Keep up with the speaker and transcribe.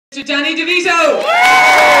Mr. Danny Devito!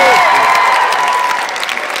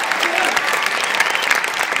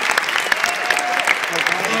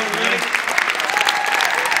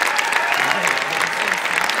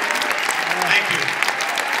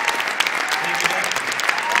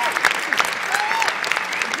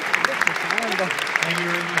 Thank you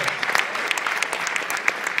very much.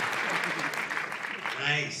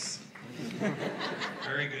 Nice.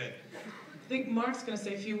 Very good. I think Mark's going to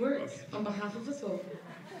say a few words on behalf of us all.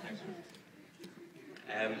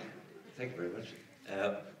 Thank you very much.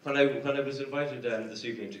 When I was invited this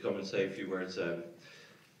evening to come and say a few words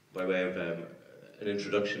by way of an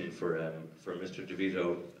introduction for Mr.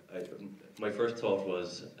 Devito, my first thought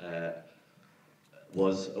was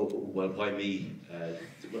well, why me?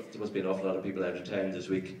 There must be an awful lot of people out of town this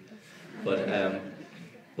week. But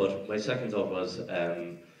my second thought was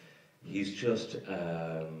he's just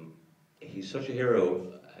he's such a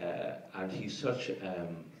hero and he's such a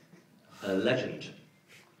legend.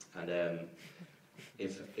 And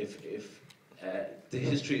if the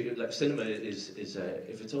history, like cinema, is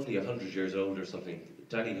if it's only 100 years old or something,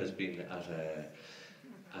 Danny has been at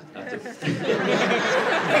the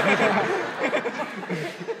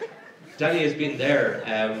Danny has been there.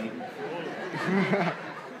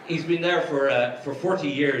 He's been there for 40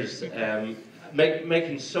 years,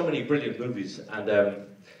 making so many brilliant movies. And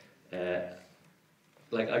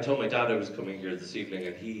like I told my dad I was coming here this evening,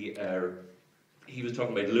 and he was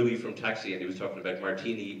talking about Louis from Taxi, and he was talking about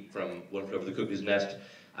Martini from One Flew Over the Cuckoo's Nest.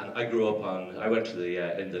 And I grew up I went to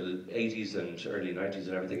in the 80s and early 90s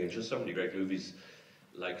and everything, and just so many great movies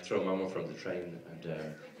like Throw Mama from the Train and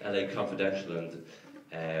LA Confidential and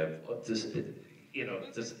there's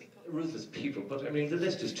Ruthless People. But I mean, the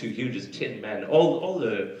list is too huge. It's Tin Men, all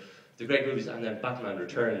the great movies, and then Batman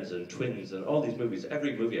Returns and Twins and all these movies.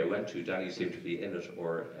 Every movie I went to, Danny seemed to be in it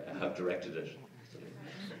or have directed it.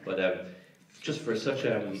 But just for such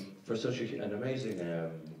an amazing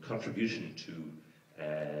contribution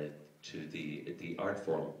to the art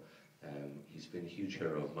form, he's been a huge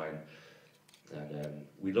hero of mine, and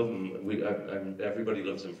we love him. Everybody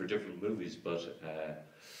loves him for different movies, but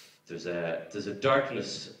there's a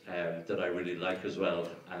darkness that I really like as well,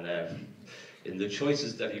 and in the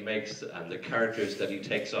choices that he makes and the characters that he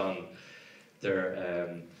takes on,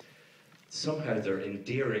 somehow they're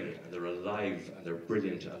endearing and they're alive and they're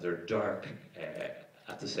brilliant and they're dark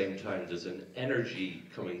at the same time. There's an energy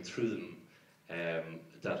coming through them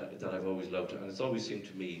that I've always loved, and it's always seemed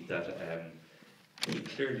to me that he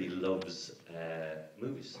clearly loves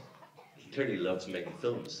movies. He clearly loves making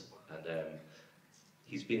films, and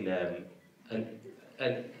he's been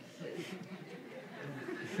and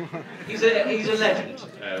he's a legend,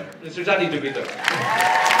 Mr. Danny Devito.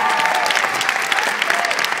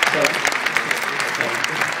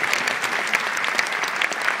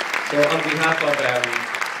 So on behalf of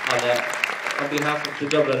the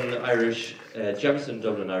Dublin Irish Jameson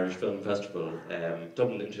Dublin Irish Film Festival,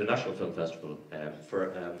 Dublin International Film Festival,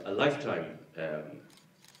 for a lifetime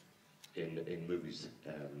in movies,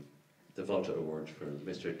 the Volta Award for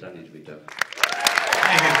Mr. Danny Devito.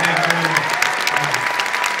 Thank you very much.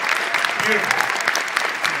 Beautiful.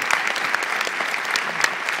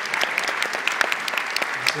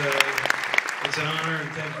 It's an honor, and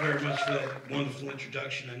thank you very much for that wonderful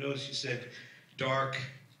introduction. I noticed you said dark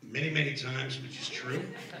many, many times, which is true.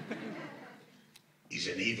 He's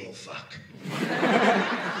an evil fuck.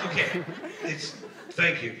 Okay,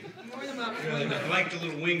 thank you. More than that. Really, I like the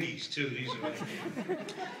little wingies too. These are. Is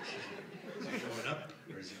it going up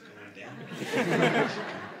or is it going down?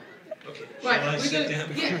 Okay. Right, shall I sit down?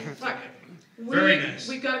 Yeah, right. Very nice.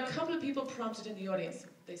 We've got a couple of people prompted in the audience.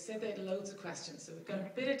 They said they had loads of questions, so we've got a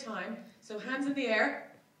bit of time. So hands in the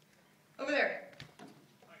air. Over there.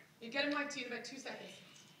 You get a mic to you in about 2 seconds.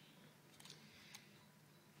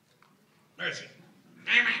 Mercy.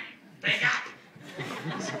 Pick up!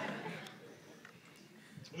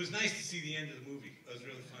 It was nice to see the end of the movie. It was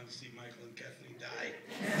really fun to see Michael and Kathleen die.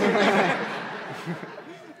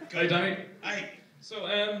 Hi, Danny. Hi. So,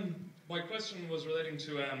 my question was relating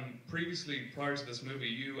to previously, prior to this movie,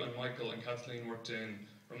 you and Michael and Kathleen worked in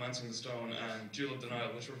Romancing the Stone and Jewel of the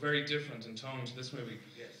Nile, which were very different in tone to this movie.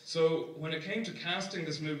 Yes. So, when it came to casting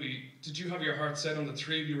this movie, did you have your heart set on the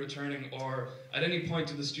three of you returning, or at any point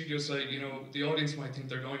to the studio side, the audience might think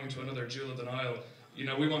they're going into another Jewel of the Nile,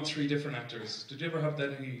 we want three different actors. Did you ever have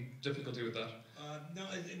any difficulty with that? No,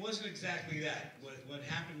 it wasn't exactly that. What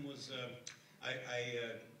happened was I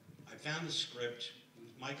found the script.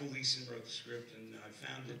 Michael Leeson wrote the script, and I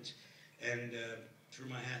found it and threw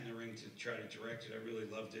my hat in the ring to try to direct it. I really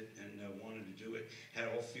loved it and wanted to do it. Had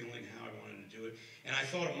all feeling how I wanted to do it. And I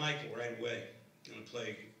thought of Michael right away, going to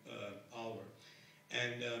play Oliver.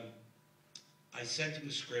 And I sent him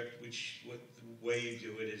the script, which what the way you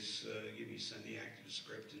do it is you send the actor the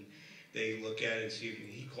script and they look at it and see if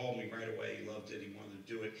he called me right away. He loved it. He wanted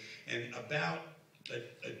to do it. And about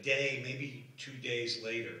a day, maybe 2 days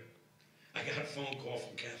later, I got a phone call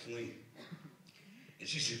from Kathleen. And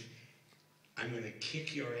she said, I'm going to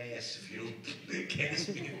kick your ass if you don't cast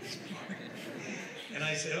me in this part. And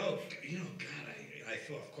I said, oh, God, I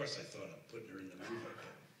thought, of course I thought I'm putting her in the movie.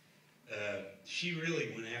 But she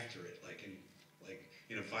really went after it, like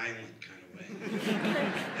in a violent kind of way.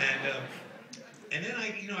 And then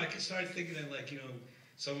I started thinking that,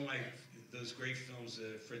 some of those great films,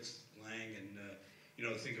 Fritz Lang, and,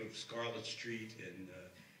 think of Scarlet Street and,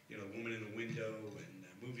 Woman in the Window and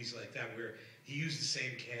movies like that where he used the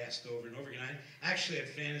same cast over and over again. I actually had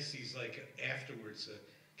fantasies afterwards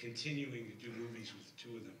continuing to do movies with the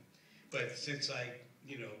two of them. But since I,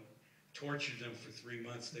 tortured them for 3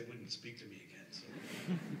 months, they wouldn't speak to me again. So,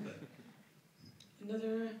 but.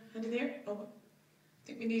 Another hand in the air? Oh, I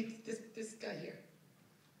think we need this guy here.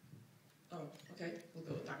 Oh, okay, we'll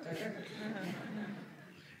go with that guy there.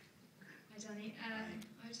 Hi, Danny.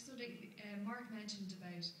 I just wondering, Mark mentioned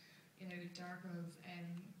about, dark roles,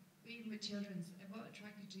 even with children's, what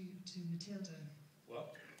attracted you to Matilda? Well,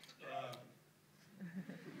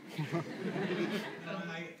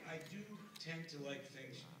 I do tend to like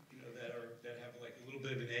things, that have like a little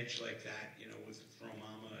bit of an edge like that, with From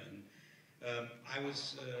Mama, and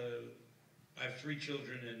I have 3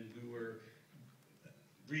 children, and we were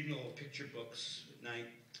reading all the picture books at night,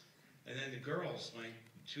 and then the girls, my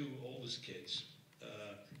 2 oldest kids,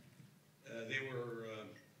 they were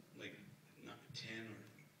not 10 or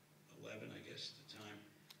 11, I guess, at the time.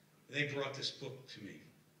 They brought this book to me.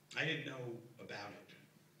 I didn't know about it,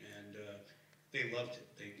 and they loved it.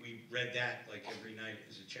 We read that every night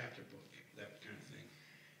as a chapter book, that kind of thing.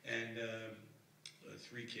 And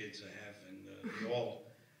 3 kids I have, and we all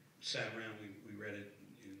sat around. We read it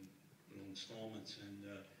in little installments, and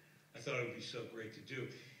I thought it would be so great to do.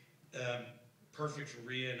 Perfect for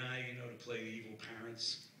Rhea and I, to play the evil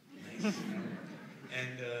parents. Nice.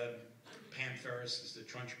 And Pam Ferris is the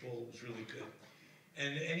Trunchbull. It was really good.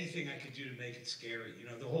 And anything I could do to make it scary.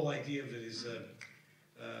 The whole idea of it is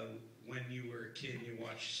when you were a kid and you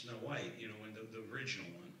watched Snow White, when the original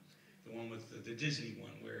one, the one with the Disney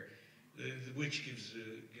one, where the witch gives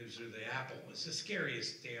her the apple. It's the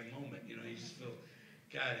scariest damn moment. You just feel,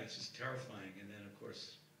 God, it's just terrifying. And then, of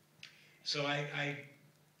course, so I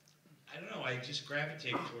don't know. I just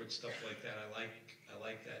gravitate towards stuff like that. I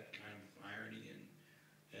like that kind of irony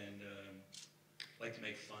and like to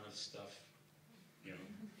make fun of stuff.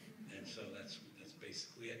 And so that's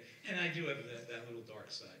basically it. And I do have that little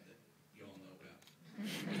dark side that you all know about.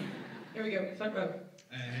 Here we go, front row.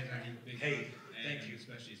 Hey, thank you.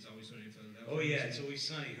 Especially It's Always Sunny in Philadelphia. Oh yeah, It's Always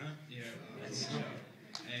Sunny, huh? Yeah, That's show.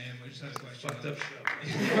 I just had a question. Fucked up show.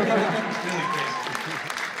 It's really crazy.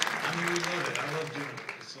 I mean, we love it. I love doing it.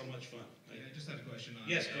 It's so much fun. Yeah, I just had a question on.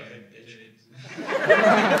 Yes, go ahead.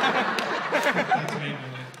 That's me,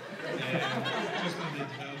 just on the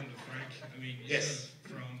development of Frank. I mean, yes.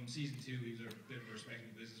 From season 2, he was a bit of a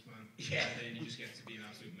respectable businessman. Yeah. And then he just gets to be an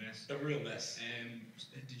absolute mess. A real mess.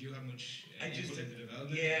 Did you have much input in the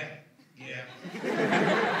development? Yeah.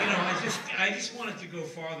 I just wanted to go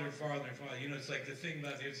farther and farther and farther. It's like the thing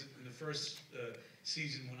about it, in the first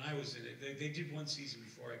season when I was in it, they did one season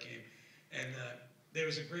before I came, and there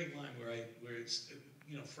was a great line where it's,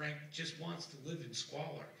 Frank just wants to live in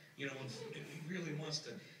squalor, and he really wants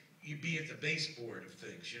to be at the baseboard of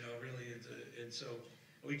things, really, and so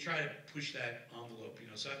we try to push that envelope,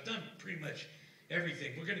 So I've done pretty much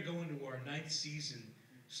everything. We're going to go into our 9th season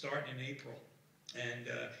starting in April, and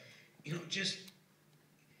just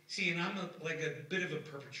see, and I'm like a bit of a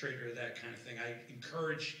perpetrator of that kind of thing. I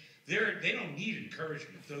encourage. They don't need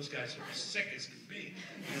encouragement. Those guys are sick as can be.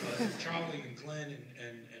 Charlie and Glenn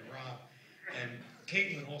and Rob, and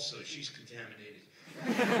Caitlin also. She's contaminated.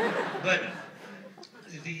 But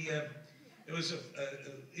it was an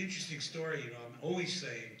interesting story. I'm always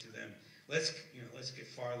saying to them, let's get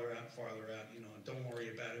farther out, and don't worry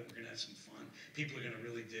about it. We're gonna have some fun. People are gonna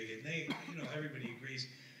really dig it. And they, everybody agrees.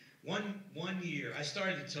 One year, I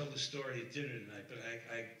started to tell the story at dinner tonight, but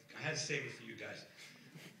I had to save it for you guys.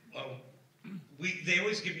 They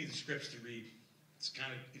always give me the scripts to read. It's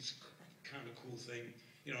kind of a cool thing,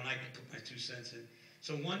 and I can put my 2 cents in.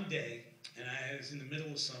 So one day, and I was in the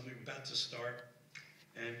middle of something, we were about to start,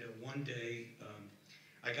 and one day,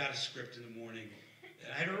 I got a script in the morning.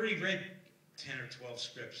 I'd already read 10 or 12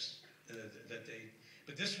 scripts that day,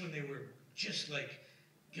 but this one they were just like,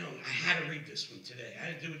 I had to read this one today. I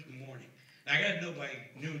had to do it in the morning. I got to know by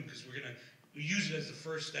noon because we're going to use it as the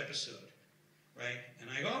first episode, right? And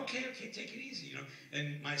I go, okay, take it easy, you know.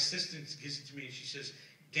 And my assistant gives it to me and she says,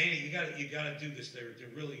 Danny, you got to do this. They're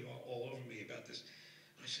really all over me about this.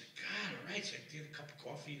 I said, God, all right. So I get a cup of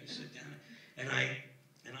coffee and I sit down and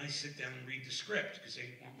I sit down and read the script because they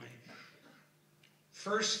want my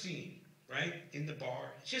first scene, right, in the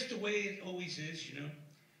bar. It's just the way it always is, you know.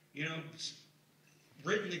 You know, it's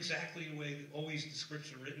written exactly the way always the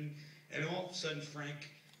scripts are written. And all of a sudden,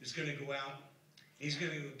 Frank is going to go out. He's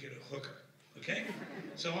going to go get a hooker, okay?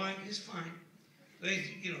 So it's fine.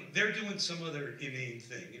 They're doing some other inane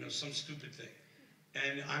thing, you know, some stupid thing.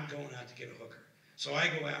 And I'm going out to get a hooker. So I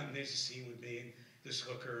go out and there's a scene with me and this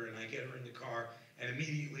hooker and I get her in the car and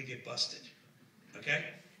immediately get busted, okay?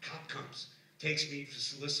 Cop comes, takes me for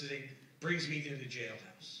soliciting, brings me to the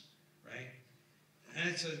jailhouse, right?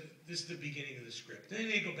 And this is the beginning of the script. Then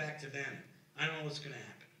they go back to them. I don't know what's going to happen.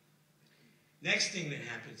 Next thing that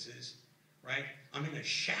happens is, right, I'm in a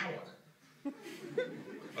shower,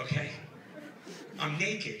 okay? I'm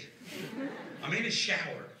naked. I'm in a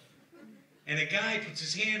shower. And a guy puts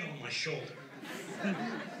his hand on my shoulder,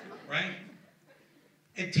 right?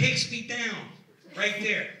 And takes me down, right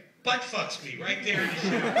there. Butt fucks me, right there in the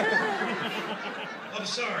shower. I'm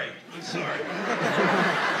sorry.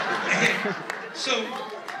 And so,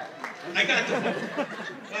 I got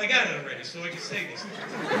it already, so I can say this.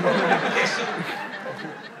 Okay, so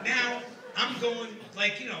now I'm going,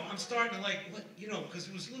 like, you know, I'm starting to, like, what, you know, because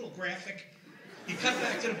it was a little graphic. You cut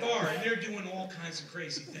back to the bar, and they're doing all kinds of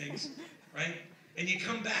crazy things, right? And you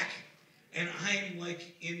come back, and I'm,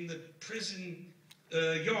 like, in the prison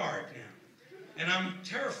yard now. And I'm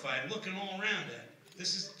terrified, looking all around at it.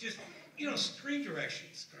 This is just, you know, screen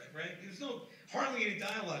directions, right? There's hardly any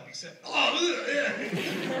dialogue except,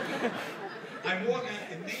 I walk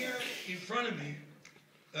out, and there in front of me,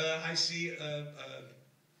 I see a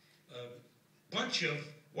bunch of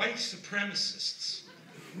white supremacists,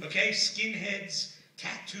 okay? Skinheads,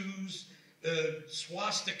 tattoos,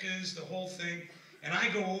 swastikas, the whole thing. And I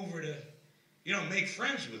go over to, you know, make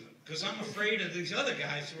friends with them because I'm afraid of these other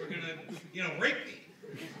guys who are going to, you know, rape me.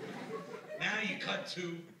 Now you cut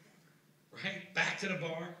to, right, back to the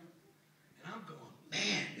bar. And I'm going,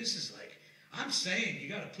 man, this is like, I'm saying you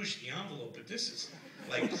got to push the envelope, but this is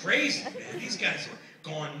like crazy, man. These guys are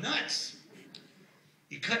going nuts.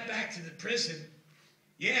 You cut back to the prison.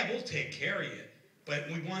 Yeah, we'll take care of you, but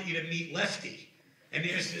we want you to meet Lefty. And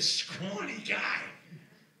there's this scrawny guy.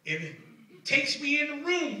 And it takes me in the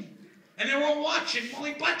room, and they're all watching while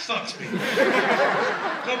he butt fucks me.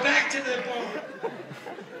 Go back to the bar.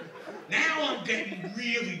 Now I'm getting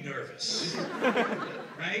really nervous,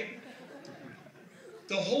 right?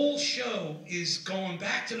 The whole show is going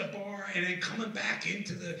back to the bar and then coming back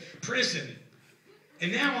into the prison.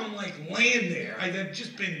 And now I'm like laying there. I've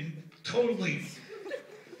just been totally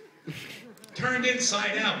turned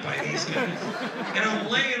inside out by these guys. And I'm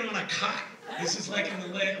laying on a cot. This is like in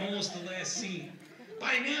almost the last scene.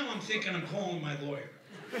 By now I'm thinking I'm calling my lawyer.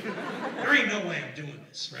 There ain't no way I'm doing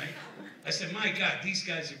this, right? I said, my God, these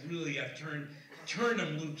guys have really, I've turned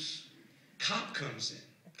them loose. Cop comes in.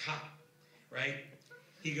 Cop, right?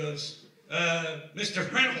 He goes,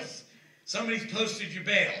 Mr. Reynolds, somebody's posted your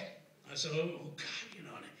bail. I said, oh God, you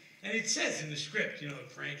know. And it says in the script, you know,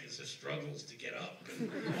 Frank struggles to get up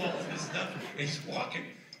and all this stuff. And he's walking.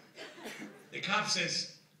 The cop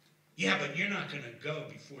says, yeah, but you're not going to go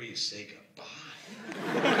before you say goodbye.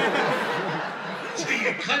 So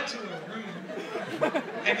you cut to a room,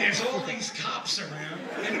 and there's all these cops around,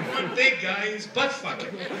 and one big guy is butt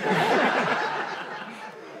fucking.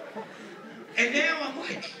 And now I'm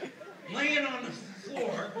like laying on the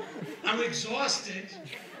floor, I'm exhausted,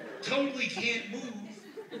 totally can't move,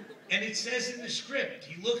 and it says in the script,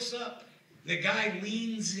 he looks up, the guy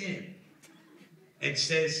leans in and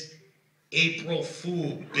says, April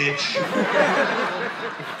Fool, bitch.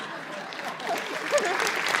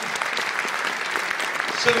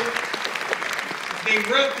 So they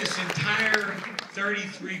wrote this entire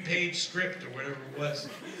 33-page script or whatever it was.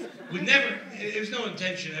 There was no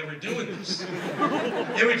intention of ever doing this.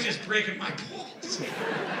 They were just breaking my balls.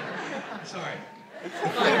 Sorry.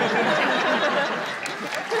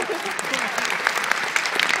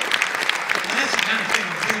 That's the kind of thing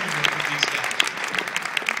I'm dealing with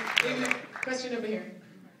these guys. Question over here.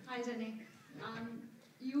 Hi, Danny.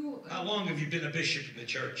 How long have you been a bishop in the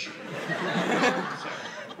church?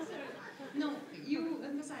 No, you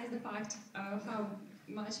emphasize the fact of how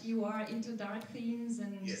much you are into dark themes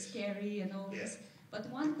and Yes. scary and all this. But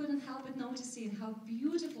one couldn't help but noticing how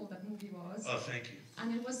beautiful that movie was. Oh, thank you.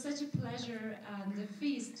 And it was such a pleasure and a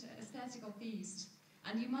feast, a statistical feast.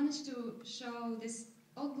 and you managed to show this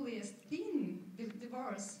ugliest thing, the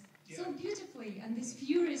divorce, so beautifully, and this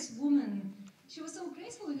furious woman. She was so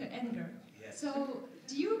graceful in her anger. Yes. So,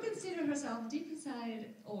 do you consider herself deep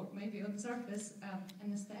inside, or maybe on the surface,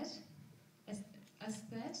 an aesthete?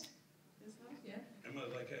 Aesthete? Yeah. Am I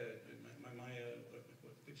like what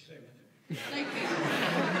did you say? Like,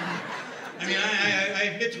 I mean, I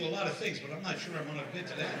admit to a lot of things, but I'm not sure I want to admit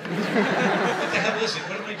to that. What the hell is it?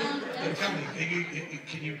 What am I doing? Tell me.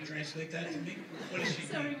 Can you translate that to me? What is she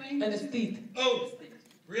sorry, doing? my And English. his teeth. Oh,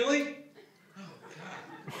 really? Oh, God.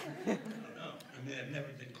 I don't know. I mean, I've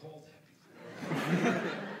never been called that before.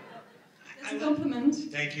 That's a compliment.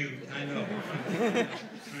 Thank you. I know. I'm trying to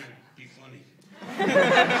be funny.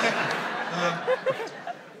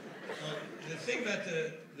 The thing about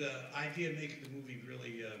the idea of making the movie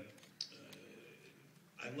really,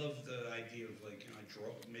 I love the idea of like, I do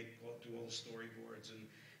all the storyboards and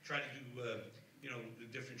try to do, the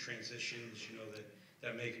different transitions,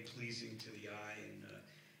 that make it pleasing to the eye,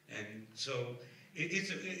 and so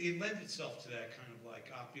it lends itself to that kind of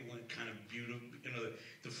like opulent kind of beauty,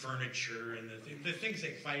 the furniture and the things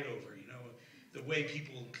they fight over, the way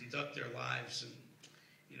people conduct their lives, and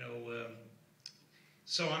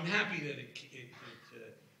so I'm happy that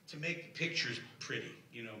to make the pictures pretty,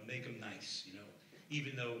 make them nice,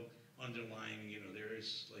 even though underlying,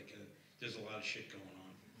 there's a lot of shit going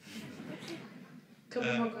on.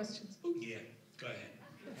 Couple more questions. Ooh. Yeah, go ahead.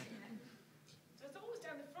 There's always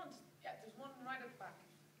down the front. Yeah, there's one right at the back.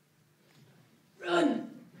 Run!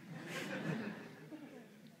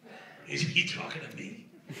 Is he talking to me?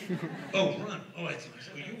 Oh, run. Oh, I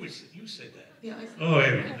thought you said that. Yeah, Oh,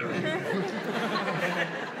 hey.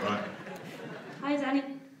 Run. Hi, Danny.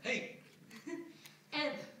 Hey.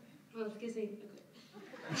 Well, excuse me.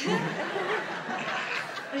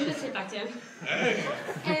 I should just sit back down. Hey.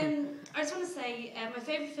 I just want to say, my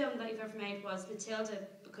favourite film that you've ever made was Matilda,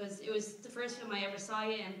 because it was the first film I ever saw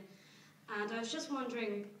you in. And I was just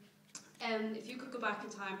wondering, if you could go back in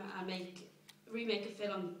time and remake a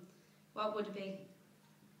film, what would it be?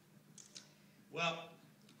 Well,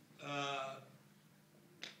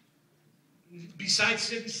 besides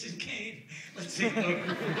Citizen Kane, let's see.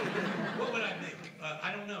 What would I make?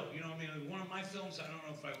 I don't know. One of my films, I don't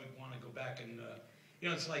know if I would want to go back and,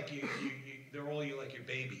 it's like they're all like your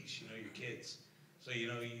babies, your kids. So, you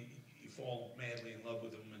fall madly in love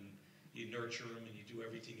with them, and you nurture them, and you do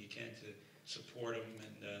everything you can to support them,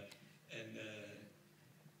 and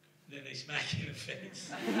then they smack you in the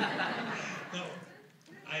face. No.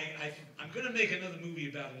 I'm going to make another movie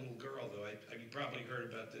about a little girl, though. You probably heard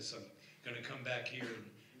about this. I'm going to come back here, and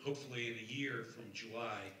hopefully in a year from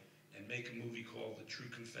July, and make a movie called The True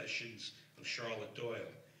Confessions of Charlotte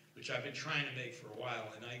Doyle, which I've been trying to make for a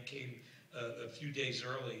while. And I came a few days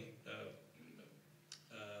early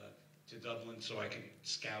to Dublin so I could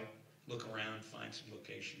scout, look around, find some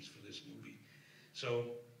locations for this movie.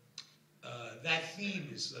 So that theme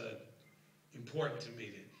is important to me,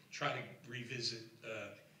 to try to revisit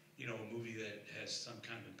a movie that has some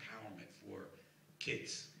kind of empowerment for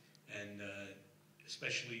kids, and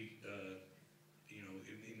especially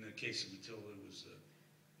in the case of Matilda, it was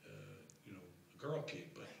a girl kid,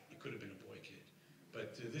 but it could have been a boy kid.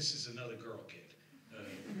 But this is another girl kid,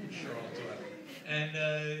 Charlotte Doyle, and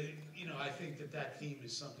I think that theme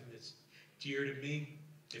is something that's dear to me.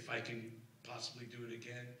 If I can possibly do it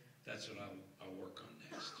again, that's what I'll work on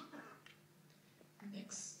next.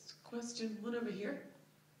 Next question, one over here.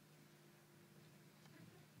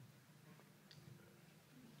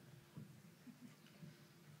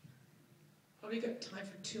 Probably got time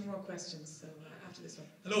for 2 more questions, so after this one.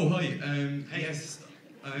 Hello, hi. Hey. Yes,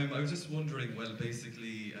 I was just wondering. Well,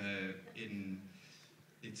 basically,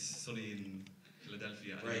 it's sunny in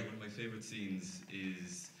Philadelphia, and Right. one of my favourite scenes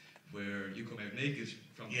is where you come out naked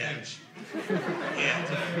from the Yeah. couch. Yeah.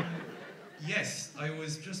 And, yes, I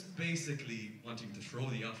was just basically wanting to throw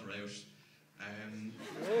the offer out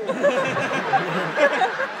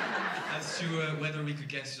as to whether we could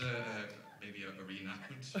get maybe a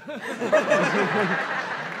reenactment.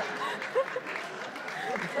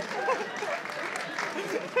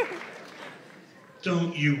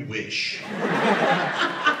 Don't you wish?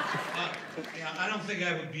 Yeah, I don't think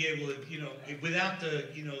I would be able to, without the,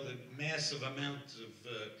 the massive amount of,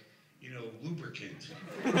 lubricant.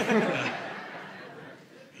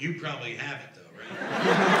 You probably have it though, right?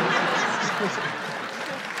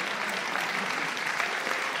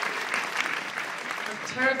 I'm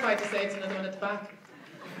terrified to say it's another one at the back.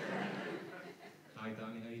 Hi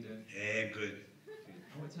Danny, how you doing? Yeah, good.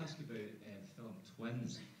 I wanted to ask you about film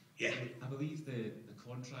Twins. Yeah. I believe the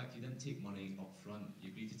contract, you didn't take money up front, you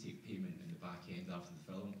agreed to take payment in the back end after the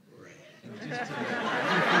film. Right. And just,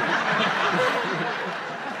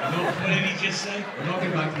 What did he just say? we're not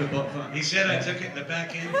getting back to the butt fat. He said I took it in the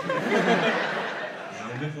back end.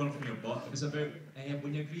 I'll move on from your butt. It was about,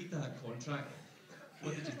 when you agreed to that contract,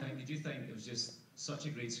 what did you think? Did you think it was just such a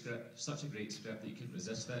great script that you couldn't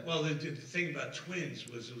resist it? Well, the thing about Twins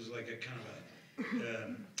was it was like a kind of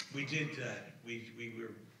a, we did that. We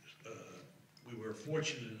were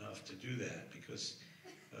fortunate enough to do that because,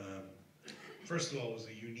 first of all, it was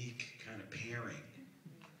a unique kind of pairing,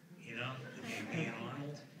 you know, me and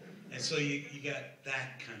Arnold. And so you got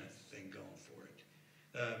that kind of thing going for it.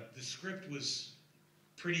 The script was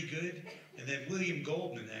pretty good, and then William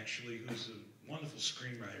Goldman, actually, who's a wonderful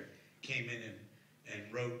screenwriter, came in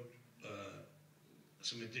and wrote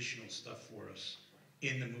some additional stuff for us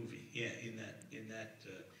in the movie, in that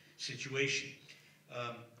situation.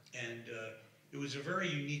 It was a very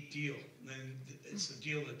unique deal, and it's the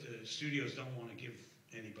deal that the studios don't want to give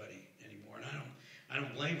anybody anymore, and I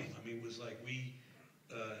don't blame them. I mean, it was like we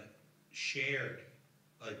shared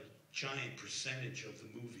a giant percentage of the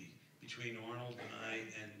movie between Arnold and I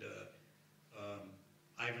and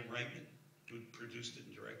Ivan Reitman, who produced it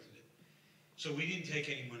and directed it. So we didn't take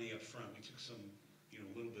any money up front. We took some,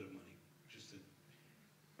 a little bit of money, just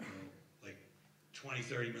like 20,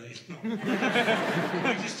 30 million.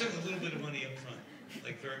 We just took a little bit of money up front,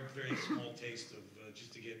 like very, very small taste of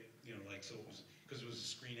just to get, so it was, because it was a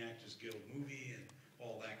Screen Actors Guild movie and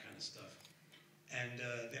all that kind of stuff. And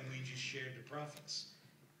then we just shared the profits.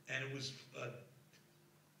 And it was a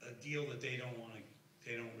deal that they don't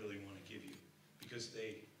really want to give you, because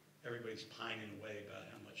everybody's pining away about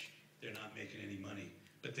how much they're not making any money,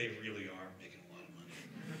 but they really are making a lot of money.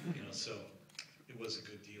 So it was a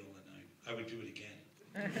good deal, and I would do it again.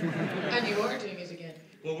 And you are doing it again.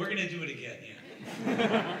 Well, we're going to do it again,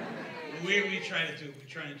 yeah. We're trying to do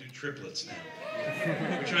triplets now.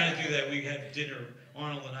 We're trying to do that. We had dinner.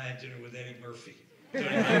 Arnold and I had dinner with Eddie Murphy.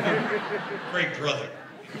 Great brother.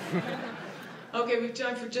 Okay, we've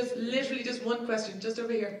time for literally just one question, just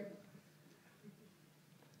over here.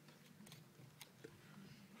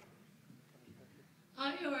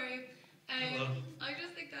 Hi, how are you? Hello. I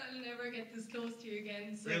just think that I'll never get this close to you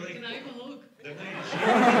again, so Really? can I have a hug? You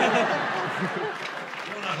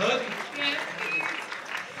want a hug? Yes, please.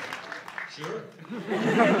 Sure.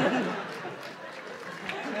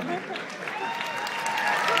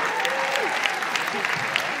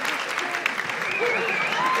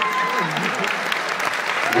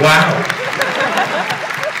 Wow.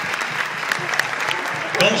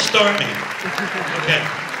 Don't start me. Okay.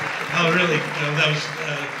 Oh, really? No, that was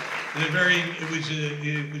it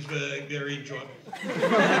was very enjoyable.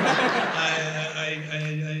 I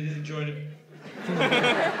enjoyed it. I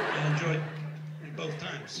enjoyed it both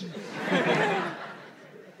times.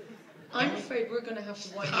 I'm afraid we're going to have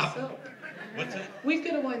to wind this up. What's that? We've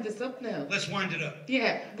got to wind this up now. Let's wind it up.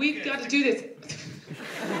 Yeah, we've got to do this.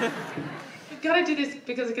 We've got to do this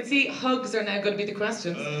because I can see hugs are now going to be the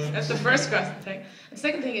questions. That's the first question thing. The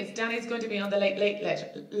second thing is Danny's going to be on the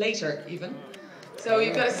later even. So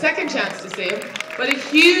you've got a second chance to see him. But a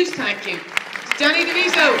huge thank you to Danny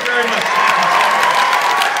Devito. Thank you very much.